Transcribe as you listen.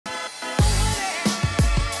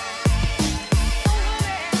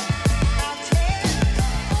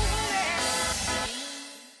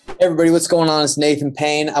Hey everybody, what's going on? It's Nathan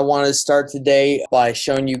Payne. I wanted to start today by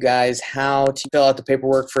showing you guys how to fill out the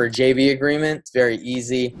paperwork for a JV agreement. It's very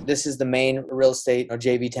easy. This is the main real estate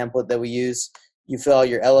JV template that we use. You fill out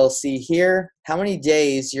your LLC here, how many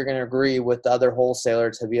days you're going to agree with the other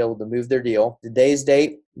wholesaler to be able to move their deal, the day's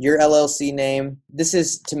date, your LLC name. This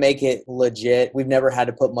is to make it legit. We've never had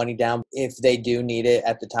to put money down if they do need it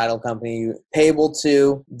at the title company. Payable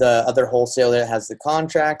to the other wholesaler that has the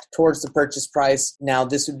contract towards the purchase price. Now,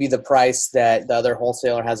 this would be the price that the other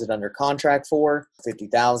wholesaler has it under contract for,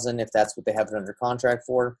 $50,000 if that's what they have it under contract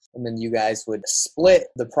for. And then you guys would split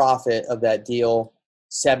the profit of that deal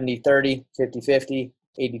 70-30, 50-50,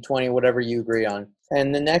 80-20, whatever you agree on.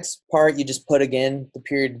 And the next part, you just put again the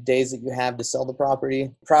period of days that you have to sell the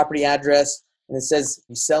property address, and it says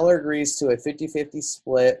the seller agrees to a 50-50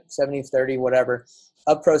 split, 70-30, whatever,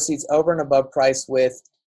 of proceeds over and above price with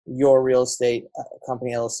your real estate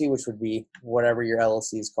company LLC, which would be whatever your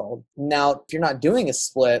LLC is called. Now, if you're not doing a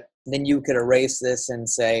split, then you could erase this and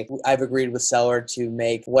say, I've agreed with seller to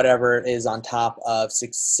make whatever is on top of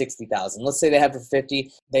 60,000. Let's say they have for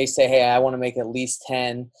 50. They say, hey, I want to make at least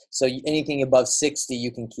 10. So anything above 60,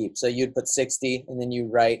 you can keep. So you'd put 60 and then you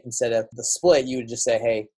write, instead of the split, you would just say,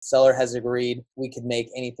 hey, seller has agreed. We could make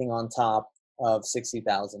anything on top of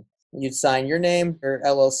 60,000. You'd sign your name, your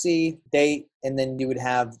LLC, date, and then you would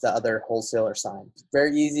have the other wholesaler sign.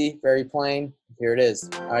 Very easy, very plain. Here it is.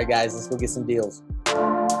 All right, guys, let's go get some deals.